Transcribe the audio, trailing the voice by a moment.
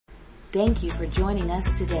Thank you for joining us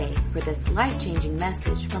today for this life-changing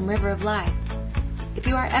message from River of Life. If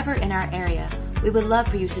you are ever in our area, we would love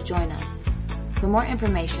for you to join us. For more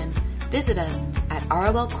information, visit us at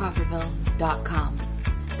rolcrawfordville.com.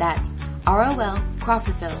 That's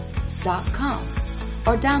rolcrawfordville.com.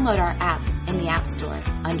 Or download our app in the App Store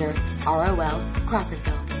under ROL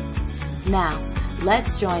Crawfordville. Now,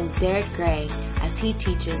 let's join Derricke Gray as he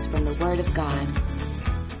teaches from the Word of God.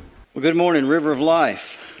 Well, good morning, River of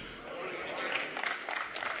Life.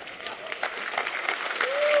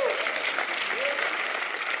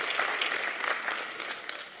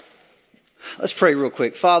 Let's pray real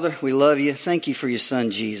quick. Father, we love you. Thank you for your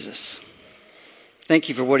son, Jesus. Thank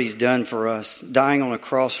you for what he's done for us, dying on a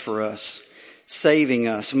cross for us, saving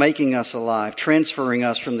us, making us alive, transferring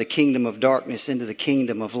us from the kingdom of darkness into the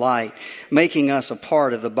kingdom of light, making us a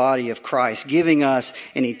part of the body of Christ, giving us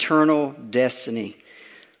an eternal destiny.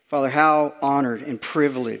 Father, how honored and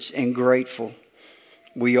privileged and grateful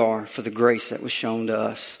we are for the grace that was shown to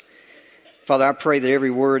us. Father, I pray that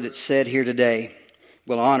every word that's said here today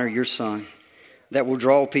will honor your son, that will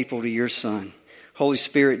draw people to your son. Holy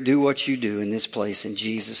Spirit, do what you do in this place in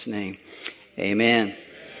Jesus' name. Amen.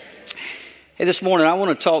 Hey, this morning I want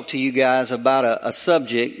to talk to you guys about a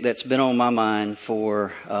subject that's been on my mind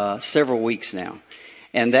for several weeks now.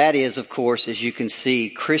 And that is, of course, as you can see,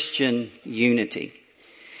 Christian unity.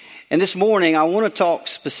 And this morning I want to talk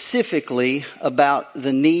specifically about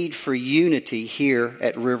the need for unity here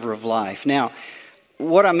at River of Life. Now,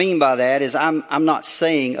 what I mean by that is I'm not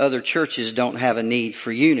saying other churches don't have a need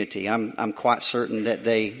for unity. I'm quite certain that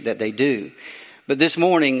they do. But this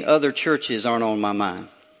morning, other churches aren't on my mind.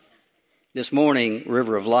 This morning,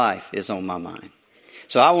 River of Life is on my mind.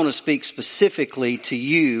 So I want to speak specifically to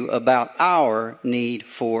you about our need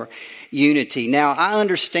for unity. Now, I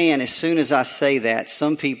understand as soon as I say that,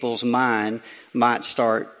 some people's mind might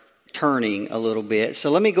start turning a little bit.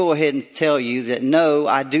 So let me go ahead and tell you that no,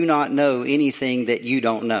 I do not know anything that you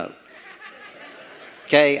don't know.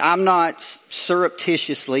 Okay, I'm not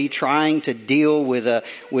surreptitiously trying to deal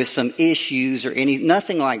with some issues or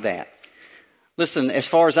nothing like that. Listen, as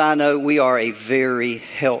far as I know, we are a very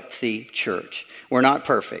healthy church. We're not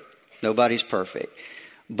perfect. Nobody's perfect.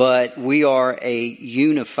 But we are a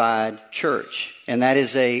unified church. And that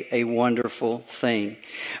is a wonderful thing.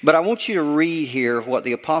 But I want you to read here what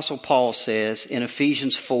the Apostle Paul says in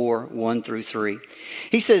Ephesians 4, 1 through 3.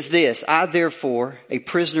 He says this, I therefore, a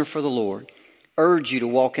prisoner for the Lord, urge you to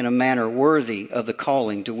walk in a manner worthy of the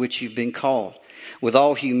calling to which you've been called, with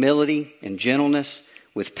all humility and gentleness,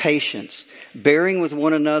 with patience, bearing with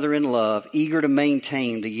one another in love, eager to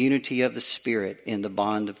maintain the unity of the Spirit in the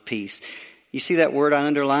bond of peace. You see that word I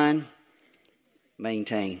underline?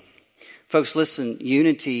 Maintain. Folks, listen,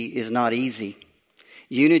 unity is not easy.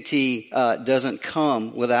 Unity doesn't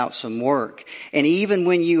come without some work. And even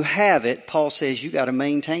when you have it, Paul says you got to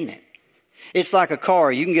maintain it. It's like a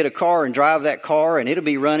car. You can get a car and drive that car and it'll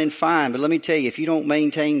be running fine. But let me tell you, if you don't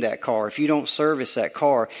maintain that car, if you don't service that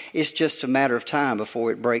car, it's just a matter of time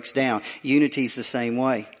before it breaks down. Unity's the same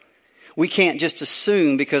way. We can't just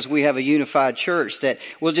assume because we have a unified church that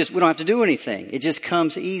we don't have to do anything. It just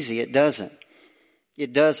comes easy. It doesn't.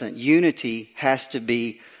 It doesn't. Unity has to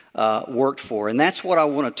be worked for. And that's what I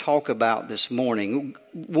want to talk about this morning.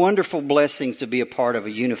 Wonderful blessings to be a part of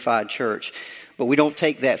a unified church. But we don't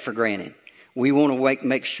take that for granted. We want to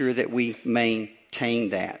make sure that we maintain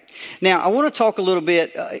that. Now, I want to talk a little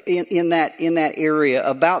bit in that area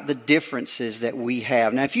about the differences that we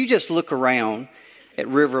have. Now, if you just look around at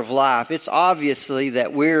River of Life, it's obviously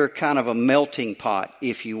that we're kind of a melting pot,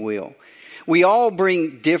 if you will. We all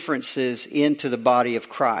bring differences into the body of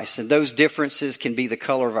Christ, and those differences can be the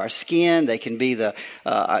color of our skin. They can be the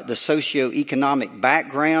socioeconomic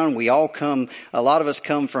background. A lot of us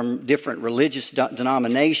come from different religious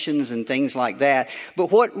denominations and things like that.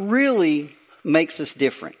 But what really makes us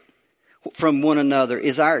different from one another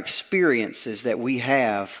is our experiences that we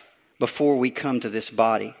have before we come to this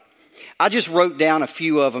body. I just wrote down a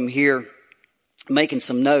few of them here, making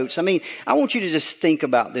some notes. I mean, I want you to just think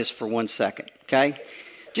about this for 1 second, okay?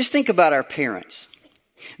 Just think about our parents.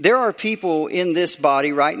 There are people in this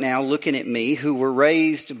body right now looking at me who were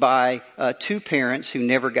raised by two parents who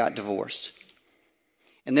never got divorced.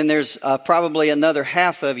 And then there's probably another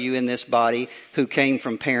half of you in this body who came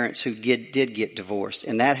from parents who did get divorced,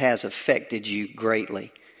 and that has affected you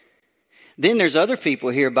greatly. Then there's other people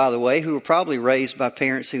here, by the way, who were probably raised by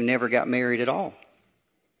parents who never got married at all.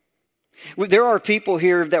 There are people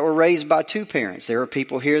here that were raised by two parents. There are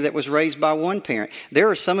people here that was raised by one parent. There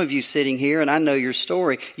are some of you sitting here, and I know your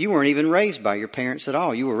story. You weren't even raised by your parents at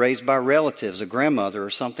all. You were raised by relatives, a grandmother or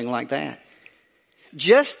something like that.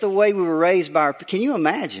 just the way we were raised by can you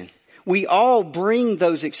imagine? We all bring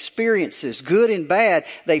those experiences, good and bad.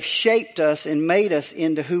 They've shaped us and made us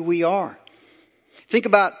into who we are. Think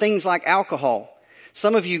about things like alcohol.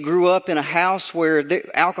 Some of you grew up in a house where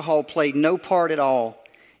alcohol played no part at all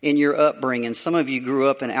in your upbringing. Some of you grew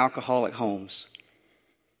up in alcoholic homes.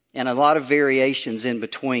 And a lot of variations in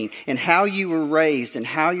between. And how you were raised and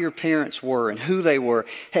how your parents were and who they were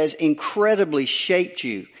has incredibly shaped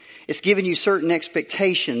you. It's given you certain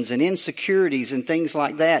expectations and insecurities and things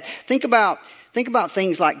like that. Think about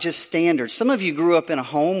things like just standards. Some of you grew up in a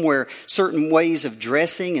home where certain ways of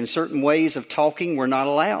dressing and certain ways of talking were not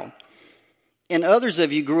allowed. And others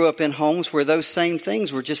of you grew up in homes where those same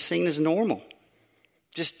things were just seen as normal.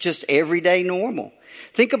 Just everyday normal.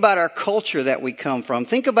 Think about our culture that we come from.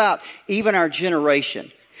 Think about even our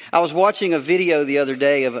generation. I was watching a video the other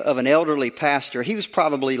day of an elderly pastor. He was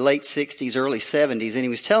probably late 60s, early 70s, and he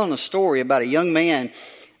was telling a story about a young man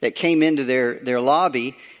that came into their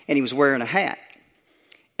lobby, and he was wearing a hat.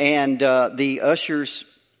 And the ushers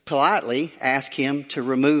politely asked him to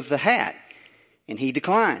remove the hat, and he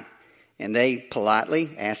declined. And they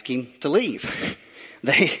politely asked him to leave.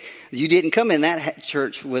 You didn't come in that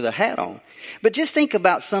church with a hat on. But just think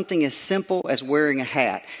about something as simple as wearing a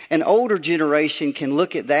hat. An older generation can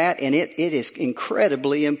look at that, and it is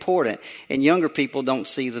incredibly important. And younger people don't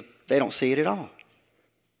see it at all.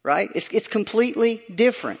 Right? It's completely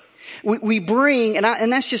different. We bring,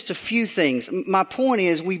 and that's just a few things. My point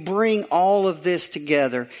is we bring all of this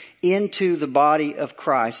together into the body of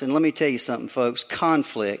Christ. And let me tell you something, folks.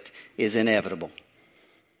 Conflict is inevitable.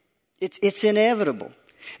 It's inevitable.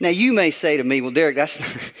 Now, you may say to me, well, Derricke,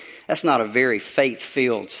 that's not a very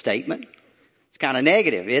faith-filled statement. It's kind of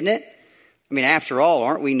negative, isn't it? I mean, after all,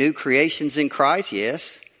 aren't we new creations in Christ?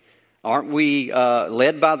 Yes. Aren't we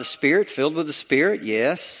led by the Spirit, filled with the Spirit?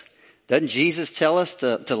 Yes. Doesn't Jesus tell us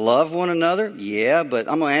to love one another? Yeah, but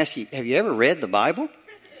I'm going to ask you, have you ever read the Bible?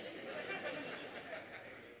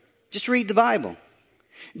 Just read the Bible.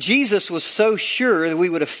 Jesus was so sure that we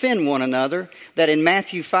would offend one another that in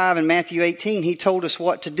Matthew 5 and Matthew 18, he told us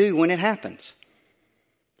what to do when it happens.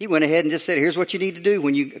 He went ahead and just said, here's what you need to do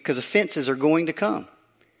because offenses are going to come.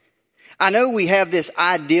 I know we have this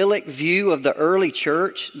idyllic view of the early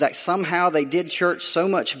church that somehow they did church so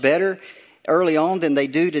much better early on than they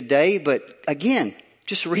do today. But again,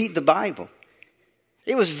 just read the Bible.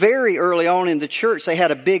 It was very early on in the church. They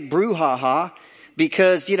had a big brouhaha.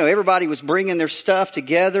 Because, everybody was bringing their stuff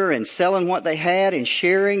together and selling what they had and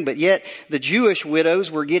sharing. But yet the Jewish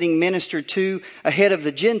widows were getting ministered to ahead of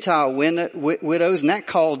the Gentile widows. And that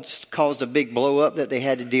caused a big blow up that they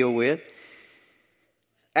had to deal with.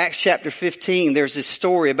 Acts chapter 15, there's this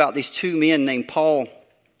story about these two men named Paul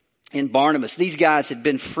and Barnabas. These guys had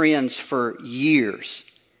been friends for years.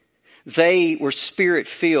 They were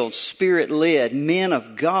Spirit-filled, Spirit-led, men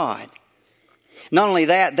of God. Not only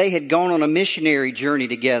that, they had gone on a missionary journey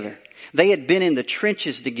together. They had been in the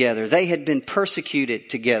trenches together. They had been persecuted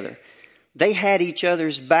together. They had each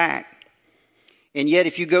other's back. And yet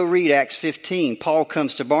if you go read Acts 15, Paul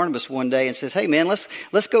comes to Barnabas one day and says, hey man,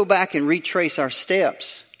 let's go back and retrace our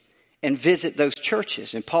steps and visit those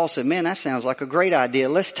churches. And Paul said, man, that sounds like a great idea.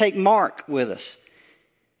 Let's take Mark with us.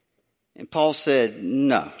 And Paul said,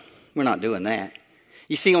 no, we're not doing that.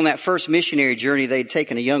 You see, on that first missionary journey, they'd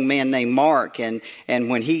taken a young man named Mark, and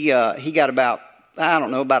when he got about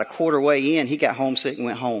a quarter way in, he got homesick and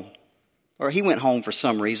went home. Or he went home for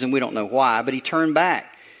some reason, we don't know why, but he turned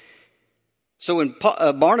back. So when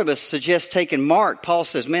Barnabas suggests taking Mark, Paul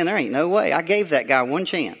says, man, there ain't no way. I gave that guy one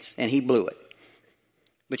chance, and he blew it.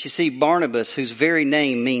 But you see, Barnabas, whose very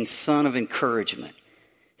name means son of encouragement,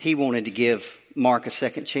 he wanted to give Mark a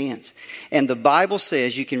second chance. And the Bible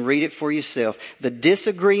says, you can read it for yourself, the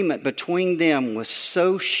disagreement between them was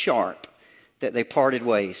so sharp that they parted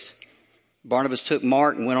ways. Barnabas took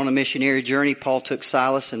Mark and went on a missionary journey. Paul took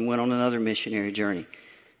Silas and went on another missionary journey.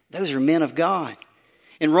 Those are men of God.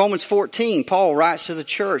 In Romans 14, Paul writes to the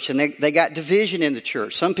church, and they got division in the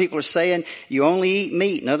church. Some people are saying you only eat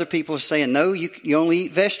meat, and other people are saying no, you only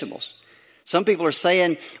eat vegetables. Some people are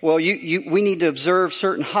saying, well, we need to observe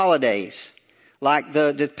certain holidays, like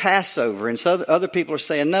the Passover. And so other people are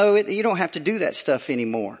saying, no, you don't have to do that stuff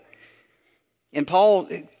anymore. And Paul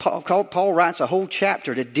writes a whole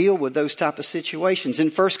chapter to deal with those type of situations. In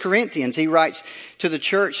 1 Corinthians, he writes to the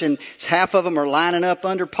church, and half of them are lining up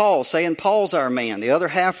under Paul, saying Paul's our man. The other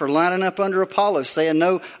half are lining up under Apollos, saying,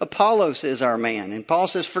 no, Apollos is our man. And Paul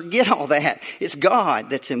says, forget all that. It's God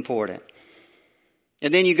that's important.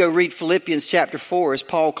 And then you go read Philippians chapter 4 as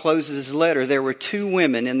Paul closes his letter. There were two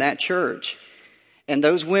women in that church. And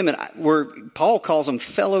those women Paul calls them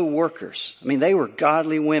fellow workers. I mean, they were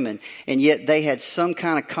godly women, and yet they had some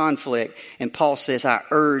kind of conflict. And Paul says, I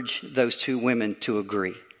urge those two women to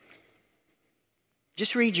agree.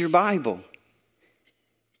 Just read your Bible.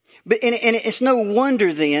 And it's no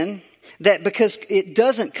wonder then that because it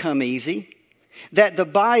doesn't come easy, that the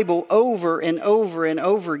Bible over and over and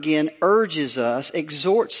over again urges us,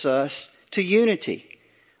 exhorts us to unity.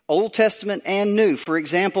 Old Testament and New. For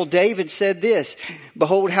example, David said this,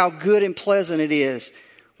 behold how good and pleasant it is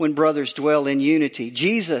when brothers dwell in unity.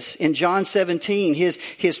 Jesus in John 17,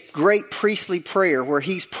 his great priestly prayer where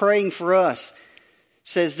he's praying for us,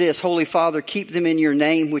 says this, Holy Father, keep them in your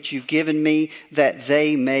name which you've given me, that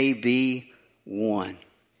they may be one.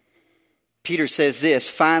 Peter says this,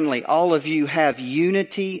 finally, all of you have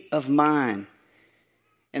unity of mind.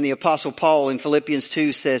 And the Apostle Paul in Philippians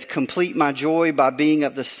 2 says, complete my joy by being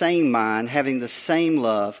of the same mind, having the same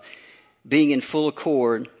love, being in full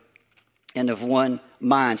accord and of one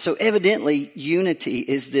mind. So evidently, unity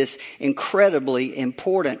is this incredibly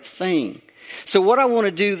important thing. So what I want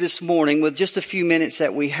to do this morning with just a few minutes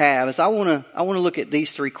that we have is I want to look at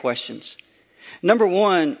these three questions. Number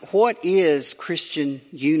one, what is Christian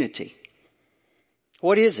unity?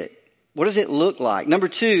 What is it? What does it look like? Number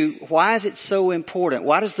two, why is it so important?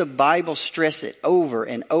 Why does the Bible stress it over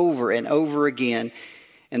and over and over again?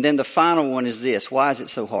 And then the final one is this. Why is it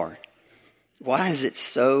so hard? Why is it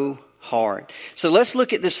so hard? So let's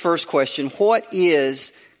look at this first question. What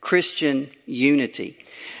is Christian unity?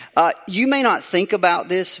 You may not think about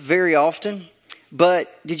this very often,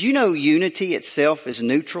 but did you know unity itself is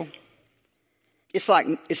neutral? It's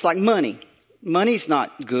like money. Money's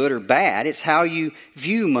not good or bad. It's how you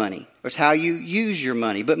view money. It's how you use your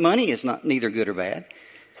money. But money is not neither good or bad.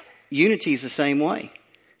 Unity is the same way.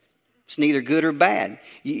 It's neither good or bad.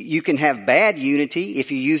 You can have bad unity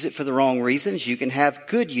if you use it for the wrong reasons. You can have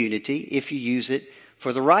good unity if you use it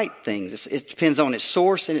for the right things. It depends on its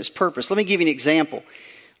source and its purpose. Let me give you an example.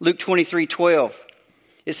 Luke 23:12.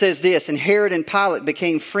 It says this, and Herod and Pilate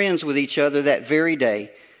became friends with each other that very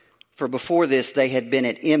day. For before this, they had been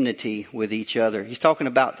at enmity with each other. He's talking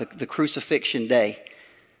about the crucifixion day.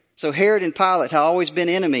 So Herod and Pilate had always been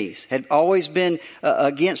enemies, had always been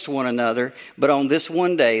against one another. But on this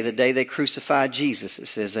one day, the day they crucified Jesus, it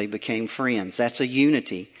says they became friends. That's a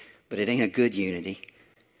unity, but it ain't a good unity.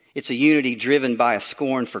 It's a unity driven by a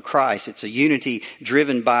scorn for Christ. It's a unity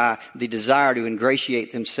driven by the desire to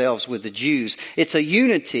ingratiate themselves with the Jews. It's a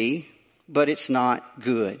unity, but it's not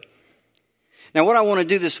good. Now, what I want to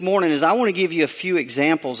do this morning is I want to give you a few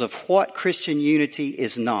examples of what Christian unity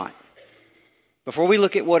is not. Before we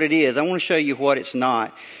look at what it is, I want to show you what it's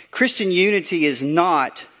not. Christian unity is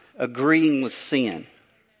not agreeing with sin.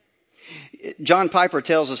 John Piper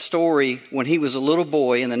tells a story when he was a little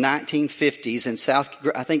boy in the 1950s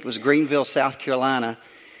in I think it was Greenville, South Carolina.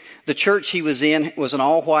 The church he was in was an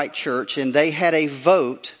all-white church, and they had a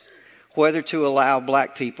vote whether to allow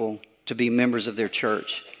black people to be members of their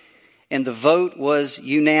church. And the vote was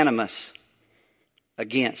unanimous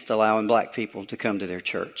against allowing black people to come to their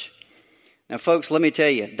church. Now, folks, let me tell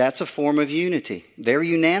you, that's a form of unity. They're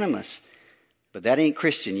unanimous, but that ain't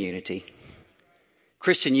Christian unity.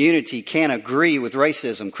 Christian unity can't agree with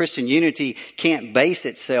racism. Christian unity can't base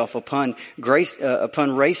itself upon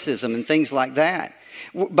racism and things like that.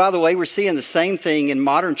 By the way, we're seeing the same thing in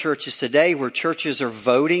modern churches today, where churches are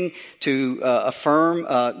voting to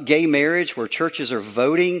affirm gay marriage, where churches are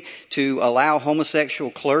voting to allow homosexual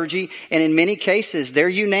clergy. And in many cases, they're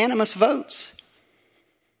unanimous votes.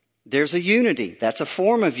 There's a unity. That's a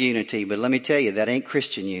form of unity. But let me tell you, that ain't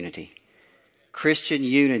Christian unity. Christian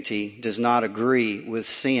unity does not agree with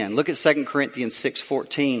sin. Look at 2 Corinthians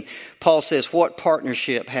 6:14. Paul says, what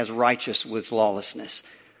partnership has righteous with lawlessness?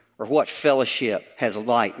 Or what fellowship has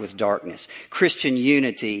light with darkness? Christian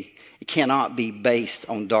unity cannot be based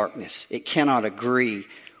on darkness. It cannot agree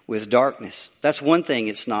with darkness. That's one thing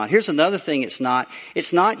it's not. Here's another thing it's not.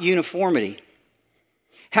 It's not uniformity.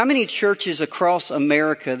 How many churches across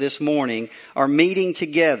America this morning are meeting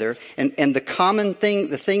together and the common thing,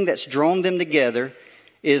 the thing that's drawn them together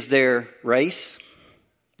is their race,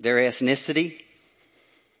 their ethnicity.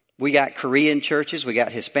 We got Korean churches, we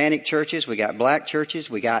got Hispanic churches, we got black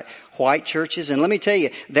churches, we got white churches. And let me tell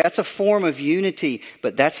you, that's a form of unity,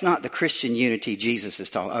 but that's not the Christian unity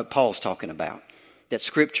Paul's talking about, that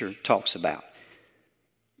Scripture talks about.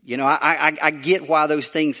 You know, I get why those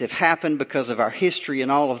things have happened because of our history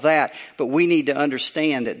and all of that, but we need to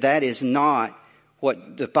understand that that is not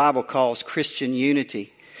what the Bible calls Christian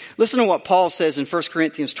unity. Listen to what Paul says in 1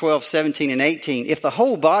 Corinthians 12:17 and 18. If the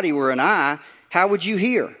whole body were an eye, how would you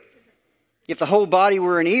hear? If the whole body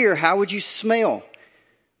were an ear, how would you smell?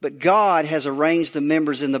 But God has arranged the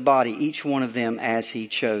members in the body, each one of them as He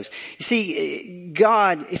chose. You see,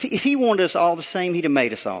 God, if He wanted us all the same, He'd have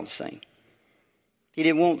made us all the same. He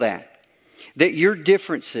didn't want that. That your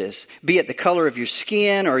differences, be it the color of your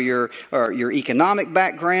skin or your economic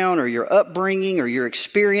background or your upbringing or your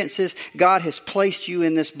experiences, God has placed you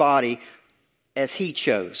in this body as He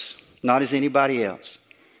chose, not as anybody else.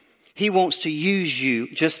 He wants to use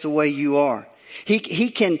you just the way you are. He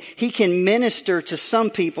can minister to some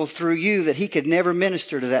people through you that He could never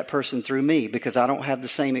minister to that person through me, because I don't have the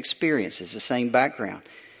same experiences, the same background.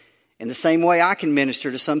 In the same way, I can minister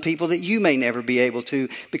to some people that you may never be able to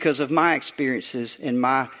because of my experiences and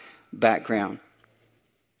my background.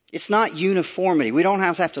 It's not uniformity. We don't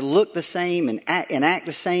have to look the same and act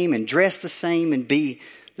the same and dress the same and be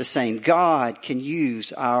the same. God can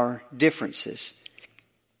use our differences.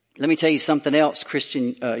 Let me tell you something else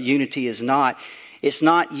Christian unity is not. It's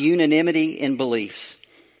not unanimity in beliefs.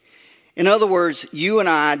 In other words, you and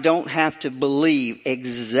I don't have to believe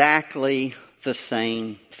exactly the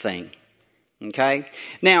same thing. Okay?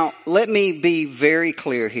 Now, let me be very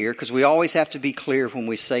clear here, because we always have to be clear when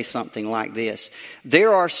we say something like this.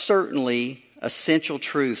 There are certainly essential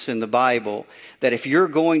truths in the Bible that if you're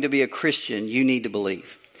going to be a Christian, you need to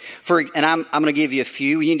believe. And I'm going to give you a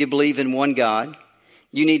few. You need to believe in one God.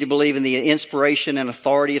 You need to believe in the inspiration and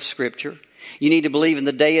authority of Scripture. You need to believe in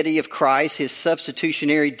the deity of Christ, His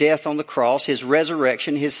substitutionary death on the cross, His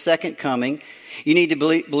resurrection, His second coming. You need to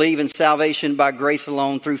believe in salvation by grace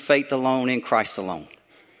alone, through faith alone, in Christ alone.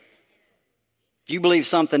 If you believe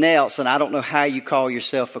something else, then I don't know how you call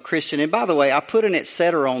yourself a Christian. And by the way, I put an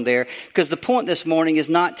etc. on there because the point this morning is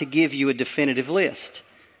not to give you a definitive list.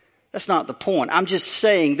 That's not the point. I'm just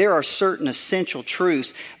saying there are certain essential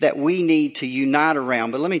truths that we need to unite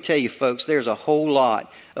around. But let me tell you, folks, there's a whole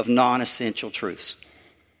lot of non-essential truths.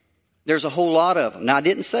 There's a whole lot of them. Now, I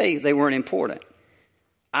didn't say they weren't important.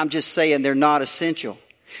 I'm just saying they're not essential.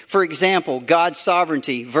 For example, God's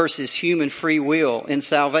sovereignty versus human free will in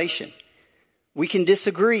salvation. We can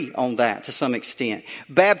disagree on that to some extent.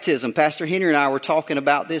 Baptism, Pastor Henry and I were talking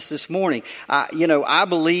about this morning. I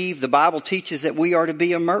believe the Bible teaches that we are to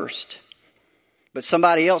be immersed. But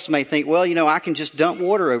somebody else may think, well, I can just dump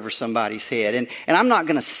water over somebody's head. And I'm not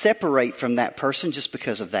going to separate from that person just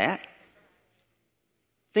because of that.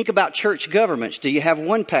 Think about church governments. Do you have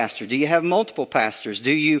one pastor? Do you have multiple pastors?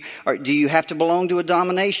 Do you have to belong to a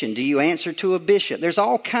denomination? Do you answer to a bishop? There's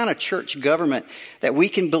all kind of church government that we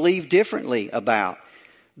can believe differently about.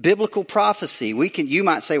 Biblical prophecy. You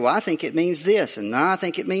might say, well, I think it means this, and I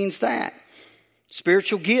think it means that.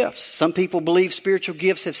 Spiritual gifts. Some people believe spiritual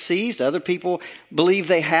gifts have ceased. Other people believe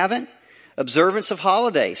they haven't. Observance of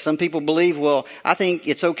holidays. Some people believe, well, I think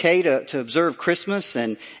it's okay to observe Christmas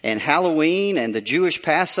and Halloween and the Jewish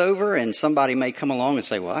Passover. And somebody may come along and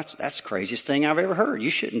say, well, that's the craziest thing I've ever heard. You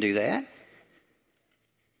shouldn't do that.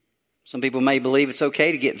 Some people may believe it's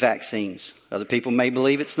okay to get vaccines. Other people may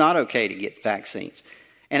believe it's not okay to get vaccines.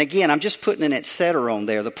 And again, I'm just putting an etc. on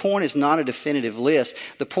there. The point is not a definitive list.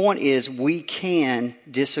 The point is we can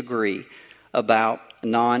disagree about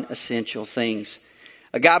non-essential things.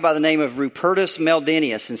 A guy by the name of Rupertus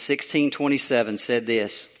Meldenius in 1627 said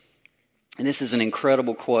this, and this is an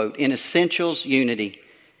incredible quote: "In essentials, unity.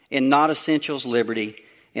 In not essentials, liberty.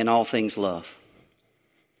 In all things, love."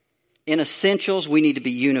 In essentials, we need to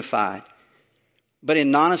be unified. But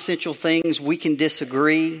in non-essential things, we can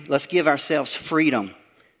disagree. Let's give ourselves freedom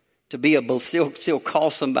to still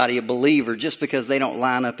call somebody a believer just because they don't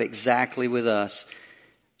line up exactly with us.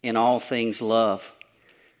 In all things, love.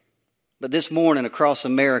 But this morning across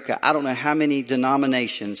America, I don't know how many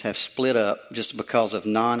denominations have split up just because of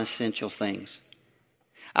non-essential things.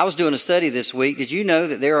 I was doing a study this week. Did you know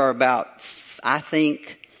that there are about,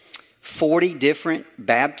 40 different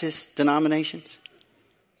Baptist denominations?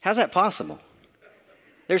 How's that possible?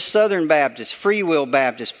 There's Southern Baptist, Free Will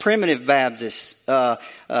Baptist, Primitive Baptist,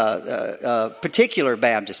 Particular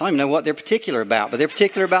Baptist. I don't even know what they're particular about, but they're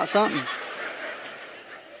particular about something.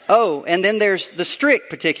 Oh, and then there's the strict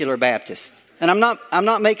Particular Baptist. And I'm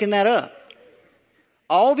not making that up.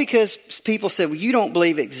 All because people said, well, you don't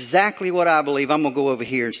believe exactly what I believe. I'm going to go over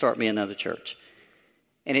here and start me another church.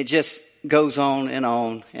 And it just goes on and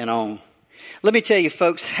on and on. Let me tell you,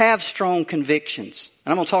 folks, have strong convictions.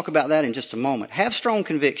 And I'm going to talk about that in just a moment. Have strong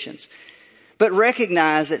convictions. But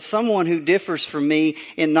recognize that someone who differs from me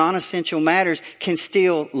in non-essential matters can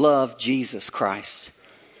still love Jesus Christ.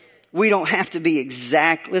 We don't have to be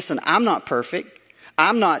exact. Listen, I'm not perfect.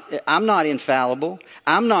 I'm not infallible.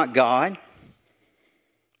 I'm not God.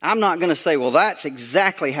 I'm not going to say, well, that's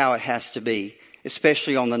exactly how it has to be,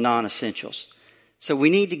 especially on the non-essentials. So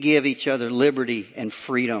we need to give each other liberty and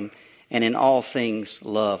freedom, and in all things,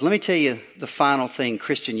 love. Let me tell you the final thing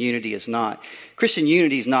Christian unity is not. Christian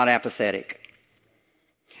unity is not apathetic.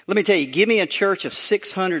 Let me tell you, give me a church of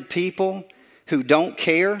 600 people who don't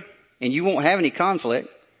care, and you won't have any conflict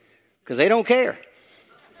because they don't care.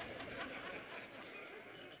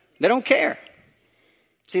 They don't care.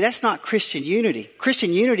 See, that's not Christian unity.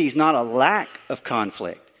 Christian unity is not a lack of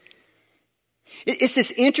conflict. It's this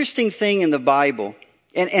interesting thing in the Bible.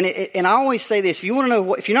 And I always say this, if you want to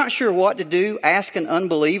know, if you're not sure what to do, ask an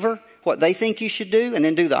unbeliever what they think you should do, and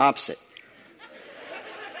then do the opposite.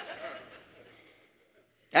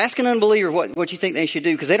 Ask an unbeliever what you think they should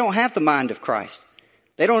do, because they don't have the mind of Christ.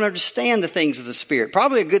 They don't understand the things of the Spirit.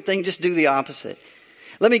 Probably a good thing, just do the opposite.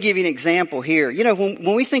 Let me give you an example here. You know,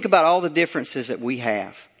 when we think about all the differences that we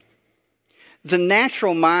have, the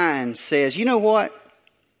natural mind says, you know what?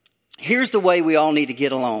 Here's the way we all need to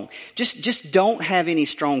get along. Just don't have any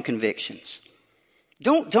strong convictions.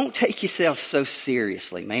 Don't take yourself so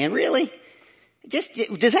seriously, man. Really? Does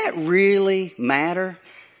that really matter?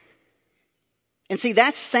 And see,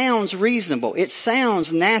 that sounds reasonable. It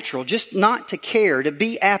sounds natural, just not to care, to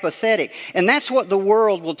be apathetic. And that's what the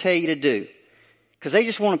world will tell you to do. Because they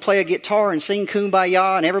just want to play a guitar and sing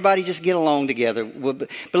Kumbaya and everybody just get along together. But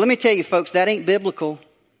let me tell you, folks, that ain't biblical.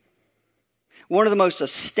 One of the most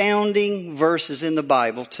astounding verses in the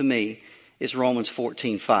Bible to me is Romans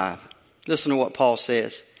 14:5. Listen to what Paul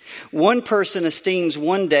says. One person esteems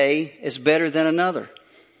one day as better than another,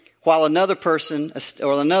 while another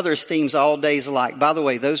esteems all days alike. By the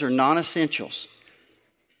way, those are non-essentials.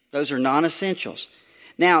 Those are non-essentials.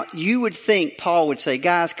 Now, you would think Paul would say,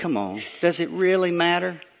 guys, come on. Does it really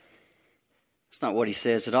matter? That's not what he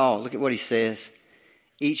says at all. Look at what he says.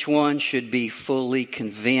 Each one should be fully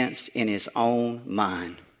convinced in his own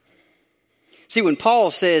mind. See, when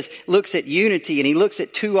Paul looks at unity, and he looks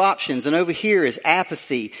at two options, and over here is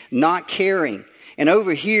apathy, not caring. And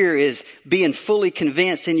over here is being fully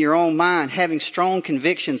convinced in your own mind, having strong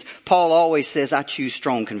convictions. Paul always says, I choose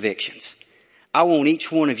strong convictions. I want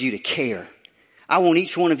each one of you to care. I want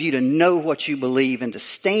each one of you to know what you believe and to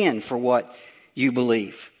stand for what you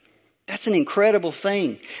believe. That's an incredible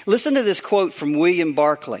thing. Listen to this quote from William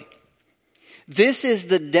Barclay. This is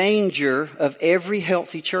the danger of every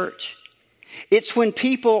healthy church. It's when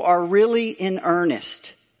people are really in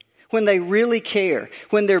earnest, when they really care,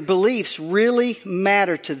 when their beliefs really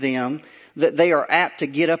matter to them, that they are apt to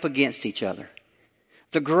get up against each other.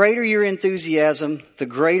 The greater your enthusiasm, the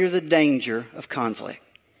greater the danger of conflict.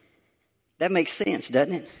 That makes sense,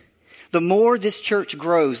 doesn't it? The more this church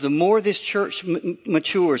grows, the more this church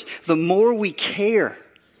matures, the more we care,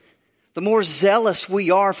 the more zealous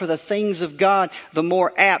we are for the things of God, the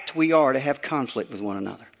more apt we are to have conflict with one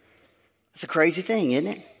another. That's a crazy thing, isn't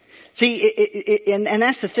it? See, and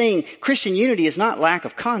that's the thing. Christian unity is not lack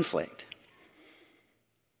of conflict.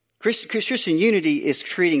 Christian unity is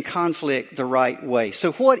treating conflict the right way.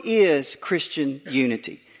 So what is Christian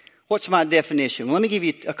unity? What's my definition? Well, let me give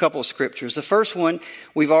you a couple of scriptures. The first one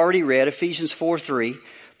we've already read, Ephesians 4:3.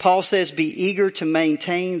 Paul says, be eager to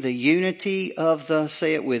maintain the unity of the,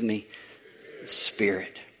 say it with me,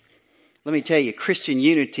 Spirit. Let me tell you, Christian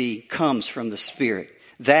unity comes from the Spirit.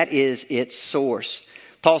 That is its source.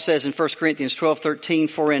 Paul says in 1 Corinthians 12:13,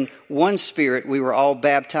 for in one Spirit we were all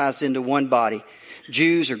baptized into one body.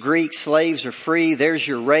 Jews or Greeks, slaves or free, there's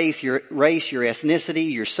your race, your ethnicity,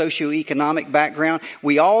 your socioeconomic background.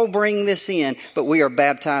 We all bring this in, but we are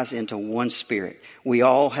baptized into one Spirit. We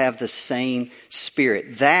all have the same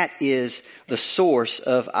Spirit. That is the source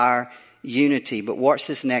of our unity. But watch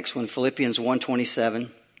this next one, Philippians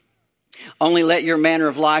 1:27. Only let your manner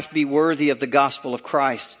of life be worthy of the gospel of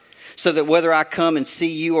Christ, so that whether I come and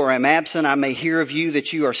see you or am absent, I may hear of you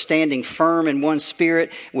that you are standing firm in one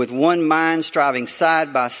spirit, with one mind, striving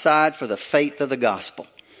side by side for the faith of the gospel.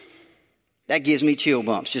 That gives me chill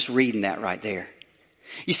bumps just reading that right there.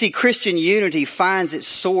 You see, Christian unity finds its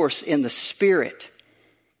source in the Spirit.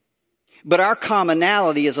 But our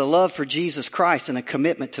commonality is a love for Jesus Christ and a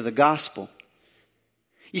commitment to the gospel.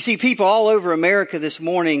 You see, people all over America this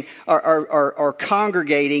morning are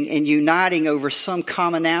congregating and uniting over some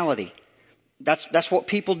commonality. That's what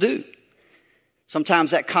people do.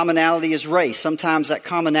 Sometimes that commonality is race. Sometimes that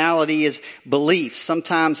commonality is belief.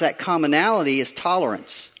 Sometimes that commonality is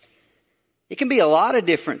tolerance. It can be a lot of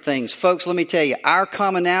different things. Folks, let me tell you, our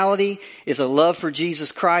commonality is a love for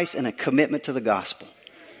Jesus Christ and a commitment to the gospel.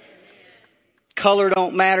 Color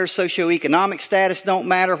don't matter. Socioeconomic status don't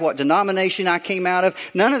matter. What denomination I came out of.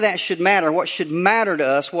 None of that should matter. What should matter to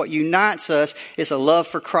us, what unites us, is a love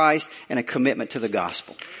for Christ and a commitment to the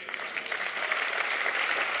gospel.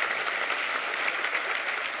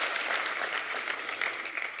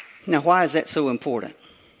 Now, why is that so important?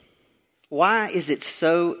 Why is it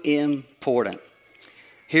so important?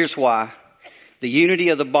 Here's why. The unity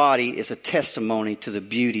of the body is a testimony to the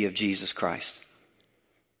beauty of Jesus Christ.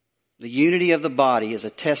 The unity of the body is a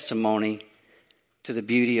testimony to the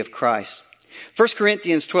beauty of Christ. 1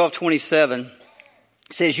 Corinthians 12:27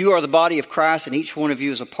 says, you are the body of Christ and each one of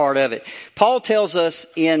you is a part of it. Paul tells us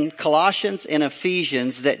in Colossians and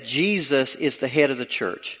Ephesians that Jesus is the head of the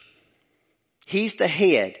church. He's the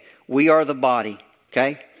head. We are the body.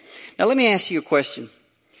 Okay? Now let me ask you a question.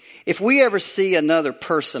 If we ever see another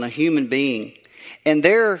person, a human being, and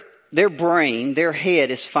their brain, their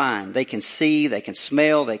head is fine. They can see, they can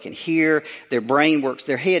smell, they can hear. Their brain works.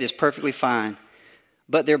 Their head is perfectly fine.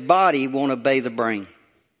 But their body won't obey the brain.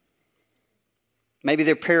 Maybe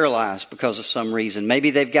they're paralyzed because of some reason.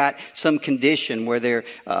 Maybe they've got some condition where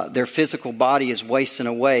their physical body is wasting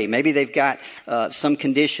away. Maybe they've got some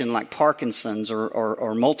condition like Parkinson's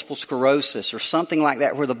or multiple sclerosis or something like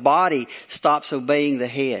that where the body stops obeying the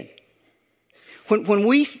head. When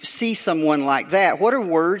we see someone like that, what are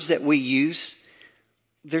words that we use?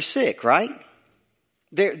 They're sick, right?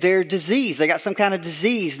 They're diseased. They got some kind of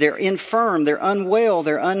disease. They're infirm. They're unwell.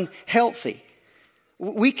 They're unhealthy.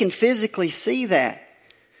 We can physically see that.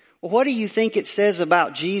 Well, what do you think it says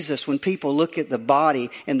about Jesus when people look at the body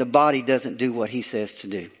and the body doesn't do what he says to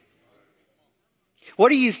do? What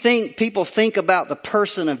do you think people think about the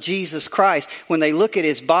person of Jesus Christ when they look at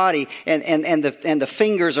his body and the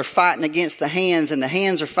fingers are fighting against the hands and the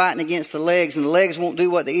hands are fighting against the legs and the legs won't do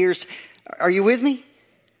what the ears? Are you with me?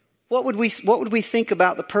 What would we think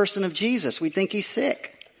about the person of Jesus? We think he's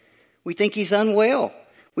sick. We think he's unwell.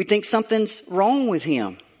 We think something's wrong with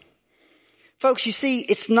him. Folks, you see,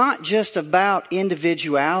 it's not just about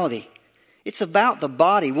individuality. It's about the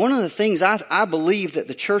body. One of the things I believe that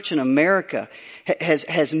the church in America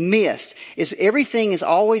has missed is everything is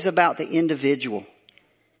always about the individual.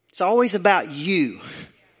 It's always about you.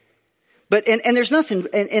 But, and there's nothing,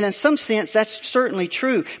 and in some sense that's certainly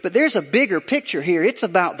true, but there's a bigger picture here. It's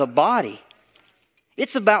about the body.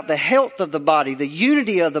 It's about the health of the body, the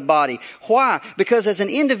unity of the body. Why? Because as an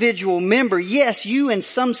individual member, yes, you in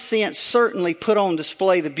some sense certainly put on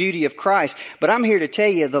display the beauty of Christ. But I'm here to tell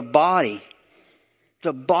you the body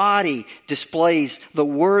displays the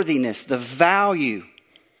worthiness, the value,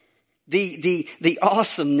 the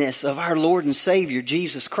awesomeness of our Lord and Savior,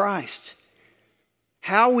 Jesus Christ.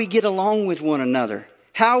 How we get along with one another,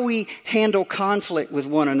 how we handle conflict with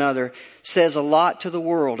one another says a lot to the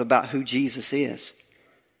world about who Jesus is.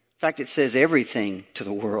 In fact, it says everything to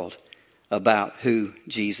the world about who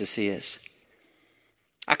Jesus is.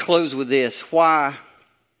 I close with this. Why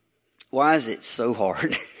is it so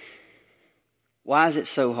hard? Why is it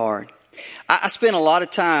so hard? I spent a lot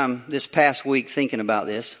of time this past week thinking about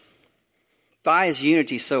this. Why is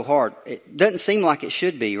unity so hard? It doesn't seem like it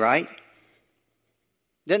should be, right?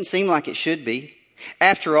 Doesn't seem like it should be.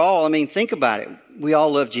 After all, I mean, think about it. We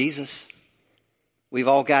all love Jesus. We've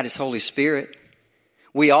all got his Holy Spirit.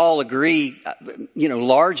 We all agree,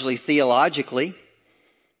 largely theologically.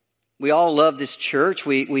 We all love this church.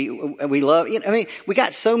 We love, we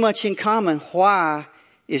got so much in common. Why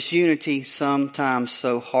is unity sometimes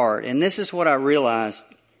so hard? And this is what I realized.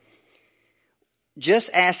 Just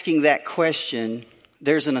asking that question,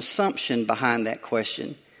 there's an assumption behind that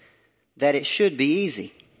question that it should be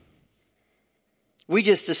easy. We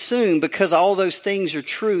just assume because all those things are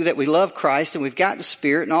true that we love Christ and we've got the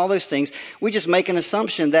Spirit and all those things, we just make an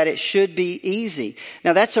assumption that it should be easy.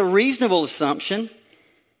 Now that's a reasonable assumption.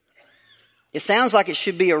 It sounds like it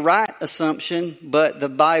should be a right assumption, but the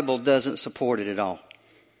Bible doesn't support it at all.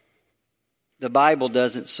 The Bible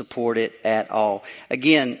doesn't support it at all.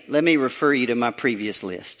 Again, let me refer you to my previous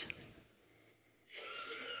list.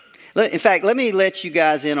 In fact, let me let you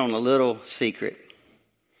guys in on a little secret.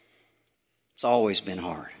 It's always been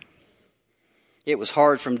hard. It was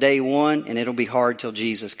hard from day one, and it'll be hard till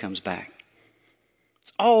Jesus comes back.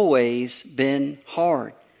 It's always been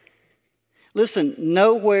hard. Listen,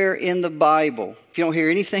 nowhere in the Bible, if you don't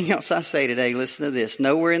hear anything else I say today, listen to this.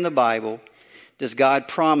 Nowhere in the Bible does God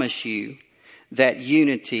promise you that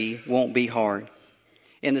unity won't be hard.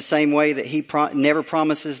 In the same way that he never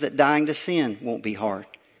promises that dying to sin won't be hard.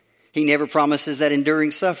 He never promises that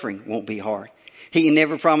enduring suffering won't be hard. He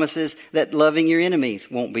never promises that loving your enemies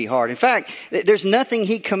won't be hard. In fact, there's nothing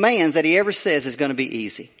he commands that he ever says is going to be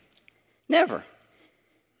easy. Never.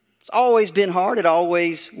 It's always been hard. It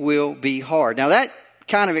always will be hard. Now that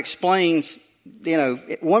kind of explains,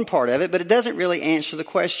 one part of it, but it doesn't really answer the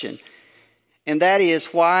question. And that is,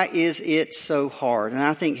 why is it so hard? And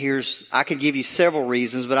I think I could give you several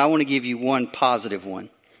reasons, but I want to give you one positive one.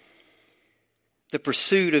 The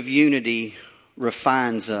pursuit of unity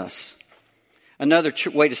refines us. Another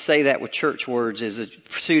way to say that with church words is the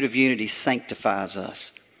pursuit of unity sanctifies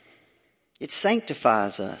us. It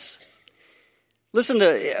sanctifies us. Listen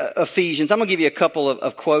to Ephesians. I'm going to give you a couple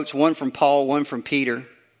of quotes, one from Paul, one from Peter.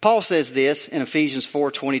 Paul says this in Ephesians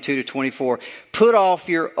 4:22-24. Put off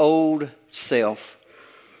your old self,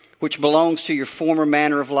 which belongs to your former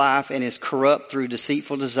manner of life and is corrupt through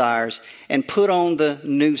deceitful desires, and put on the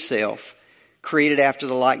new self, created after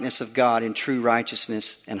the likeness of God in true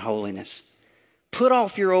righteousness and holiness. Put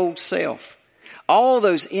off your old self. All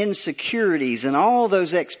those insecurities and all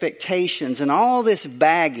those expectations and all this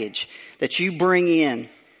baggage that you bring in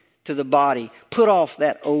to the body, put off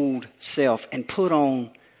that old self and put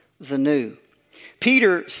on the new.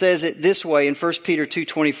 Peter says it this way in 1 Peter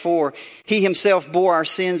 2:24. He himself bore our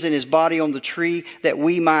sins in his body on the tree that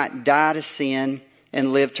we might die to sin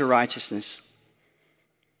and live to righteousness.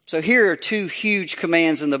 So here are two huge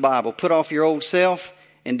commands in the Bible. Put off your old self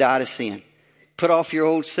and die to sin. Put off your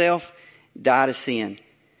old self, die to sin.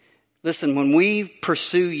 Listen, when we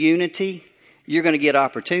pursue unity, you're going to get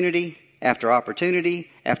opportunity after opportunity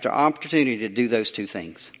after opportunity to do those two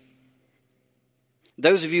things.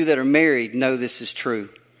 Those of you that are married know this is true.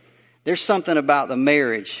 There's something about the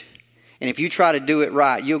marriage, and if you try to do it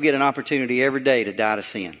right, you'll get an opportunity every day to die to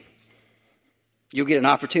sin. You'll get an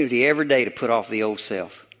opportunity every day to put off the old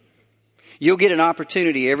self. You'll get an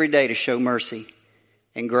opportunity every day to show mercy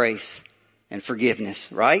and grace and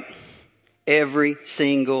forgiveness, right? Every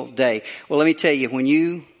single day. Well, let me tell you, when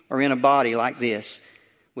you are in a body like this,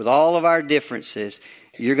 with all of our differences,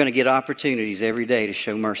 you're going to get opportunities every day to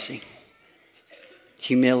show mercy,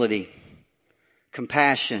 humility,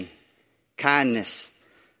 compassion, kindness,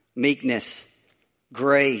 meekness,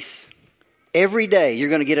 grace. Every day you're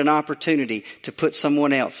going to get an opportunity to put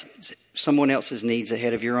someone else's needs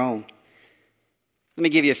ahead of your own. Let me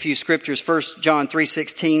give you a few scriptures. 1 John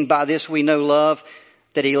 3:16, by this we know love,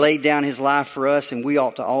 that he laid down his life for us, and we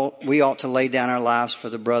ought to lay down our lives for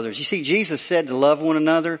the brothers. You see, Jesus said to love one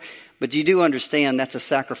another, but you do understand that's a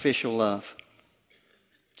sacrificial love.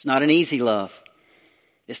 It's not an easy love.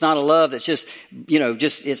 It's not a love that's just,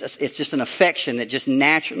 it's just an affection that just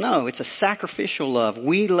natural. No, it's a sacrificial love.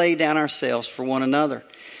 We lay down ourselves for one another.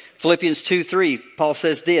 Philippians 2:3, Paul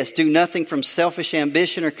says this, do nothing from selfish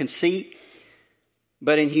ambition or conceit,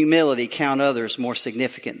 but in humility count others more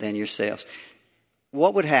significant than yourselves.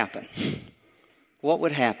 What would happen? What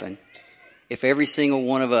would happen if every single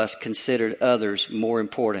one of us considered others more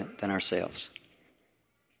important than ourselves?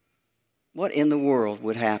 What in the world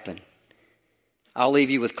would happen? I'll leave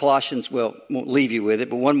you with Colossians, won't leave you with it,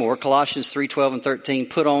 but one more. Colossians 3:12 and 13.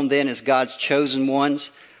 Put on then as God's chosen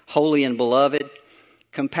ones, holy and beloved,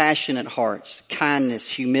 compassionate hearts, kindness,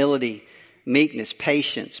 humility, meekness,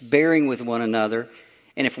 patience, bearing with one another.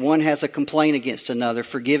 And if one has a complaint against another,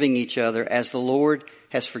 forgiving each other as the Lord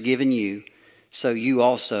has forgiven you, so you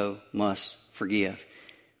also must forgive.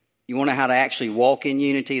 You want to know how to actually walk in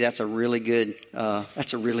unity? That's a really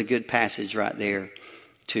good passage right there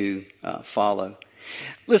to follow.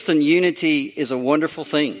 Listen, unity is a wonderful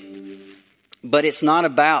thing, but it's not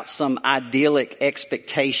about some idyllic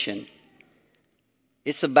expectation.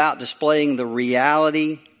 It's about displaying the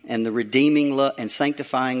reality and the redeeming love and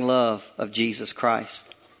sanctifying love of Jesus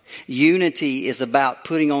Christ. Unity is about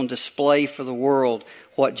putting on display for the world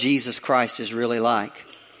what Jesus Christ is really like.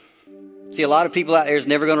 See, a lot of people out there is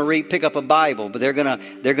never going to pick up a Bible, but they're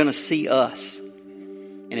going to see us.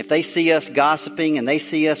 And if they see us gossiping and they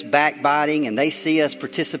see us backbiting and they see us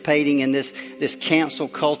participating in this cancel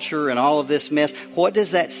culture and all of this mess, what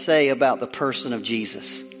does that say about the person of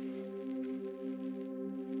Jesus?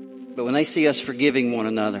 But when they see us forgiving one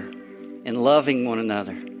another and loving one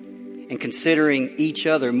another and considering each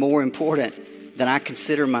other more important than I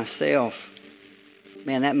consider myself,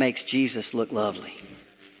 man, that makes Jesus look lovely.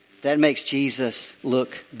 That makes Jesus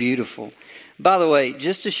look beautiful. By the way,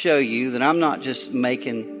 just to show you that I'm not just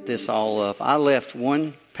making this all up, I left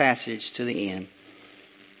one passage to the end.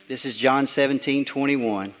 This is John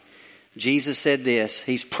 17:21. Jesus said this.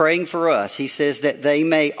 He's praying for us. He says that they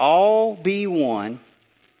may all be one,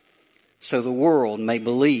 so the world may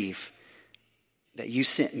believe that you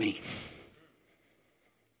sent me.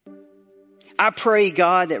 I pray,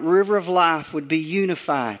 God, that River of Life would be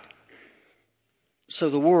unified,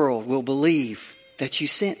 so the world will believe that you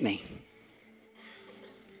sent me.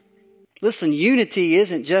 Listen, unity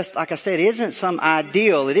isn't just, like I said, it isn't some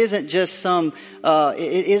ideal. It isn't just some,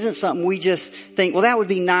 it isn't something we just think, well, that would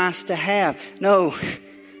be nice to have. No,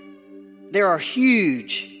 there are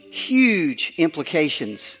huge, huge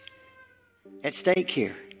implications at stake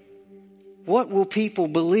here. What will people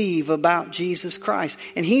believe about Jesus Christ?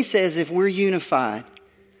 And he says if we're unified,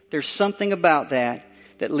 there's something about that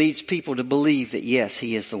leads people to believe that, yes,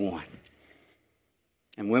 he is the one.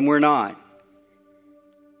 And when we're not,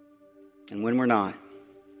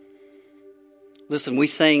 listen, we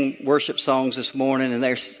sang worship songs this morning, and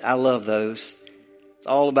I love those. It's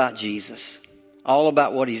all about Jesus, all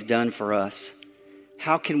about what he's done for us.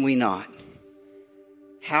 How can we not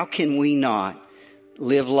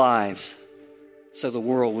live lives so the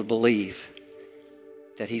world would believe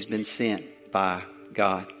that he's been sent by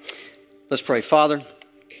God? Let's pray. Father,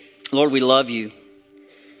 Lord, we love you.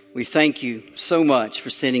 We thank you so much for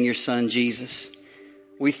sending your son, Jesus.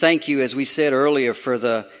 We thank you, as we said earlier, for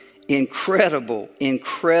the incredible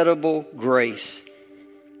grace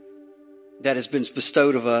that has been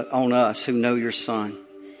bestowed on us who know your son.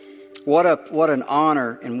 What an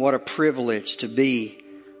honor and what a privilege to be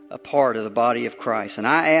a part of the body of Christ. And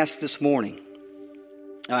I ask this morning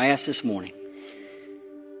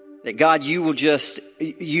that God, you will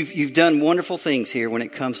you've done wonderful things here when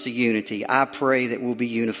it comes to unity. I pray that we'll be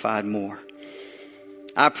unified more.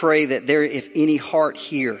 I pray that if any heart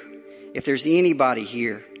here, if there's anybody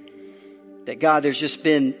here, that God, there's just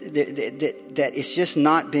been, that it's just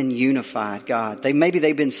not been unified, God. Maybe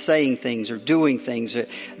they've been saying things or doing things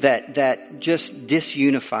that just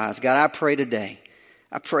disunifies. God, I pray today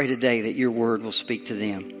that your word will speak to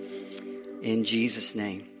them. In Jesus'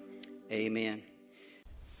 name, amen.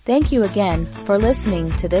 Thank you again for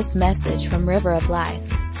listening to this message from River of Life.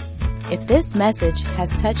 If this message has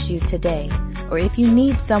touched you today, or if you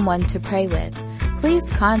need someone to pray with, please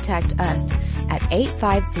contact us at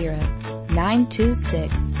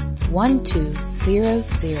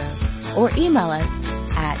 850-926-1200 or email us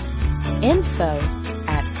at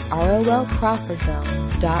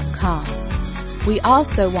info@rolcrawfordville.com. We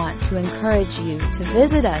also want to encourage you to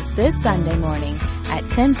visit us this Sunday morning at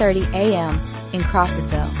 10:30 a.m. in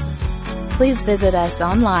Crawfordville. Please visit us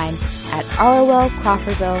online at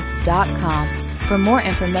rolcrawfordville.com for more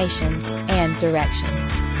information and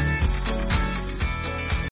directions.